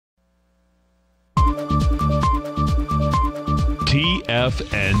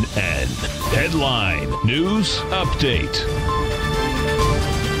TFNN. Headline News Update.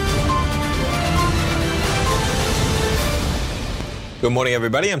 Good morning,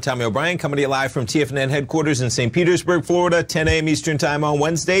 everybody. I'm Tommy O'Brien, coming to you live from TFNN headquarters in St. Petersburg, Florida, 10 a.m. Eastern Time on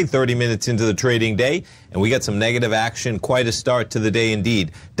Wednesday, 30 minutes into the trading day. And we got some negative action, quite a start to the day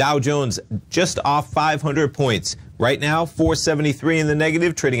indeed. Dow Jones just off 500 points. Right now, 473 in the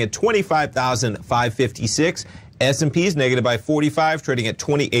negative, trading at 25,556. S&P is negative by 45, trading at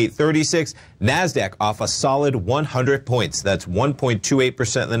 2836. NASDAQ off a solid 100 points. That's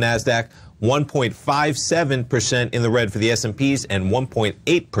 1.28% in the NASDAQ, 1.57% in the red for the S&Ps, and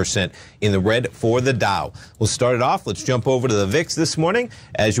 1.8% in the red for the Dow. We'll start it off. Let's jump over to the VIX this morning.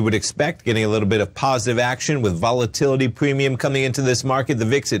 As you would expect, getting a little bit of positive action with volatility premium coming into this market. The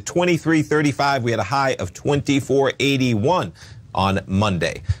VIX at 2335. We had a high of 2481 on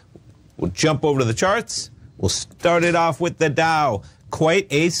Monday. We'll jump over to the charts. We'll start it off with the Dow. Quite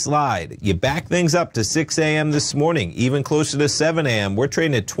a slide. You back things up to 6 a.m. this morning, even closer to 7 a.m. We're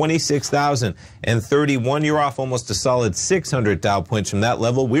trading at 26,031. You're off almost a solid 600 Dow points from that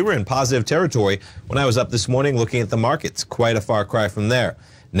level. We were in positive territory when I was up this morning looking at the markets. Quite a far cry from there.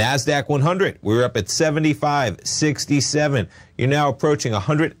 NASDAQ 100, we were up at 75.67. You're now approaching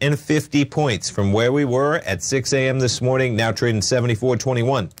 150 points from where we were at 6 a.m. this morning, now trading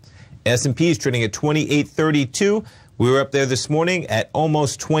 74.21. S&P is trading at 28.32. We were up there this morning at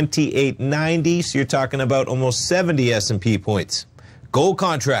almost 28.90, so you're talking about almost 70 S&P points. Gold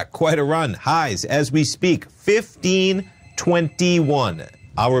contract, quite a run. Highs as we speak, 15.21.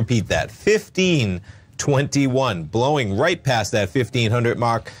 I'll repeat that, 15.21, blowing right past that 1,500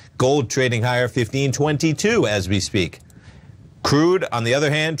 mark. Gold trading higher, 15.22 as we speak. Crude, on the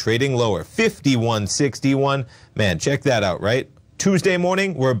other hand, trading lower, 51.61. Man, check that out, right? Tuesday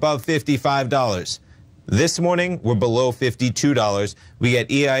morning, we're above $55. This morning, we're below $52. We get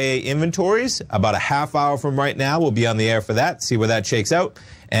EIA inventories about a half hour from right now. We'll be on the air for that, see where that shakes out.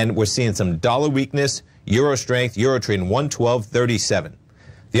 And we're seeing some dollar weakness, euro strength, euro trading 112.37.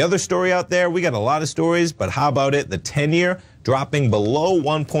 The other story out there, we got a lot of stories, but how about it? The 10-year dropping below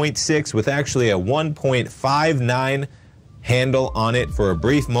 1.6 with actually a 1.59 handle on it for a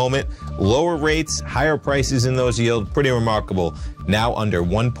brief moment. Lower rates, higher prices in those yields, pretty remarkable. Now under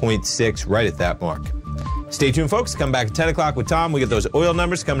 1.6, right at that mark. Stay tuned, folks. Come back at 10 o'clock with Tom. We get those oil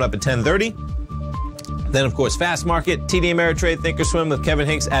numbers coming up at 10:30. Then, of course, Fast Market, TD Ameritrade, Thinkorswim with Kevin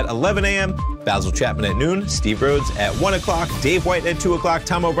Hinks at 11 a.m., Basil Chapman at noon, Steve Rhodes at 1 o'clock, Dave White at 2 o'clock,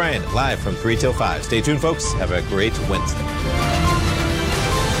 Tom O'Brien live from 3 till 5. Stay tuned, folks. Have a great Wednesday.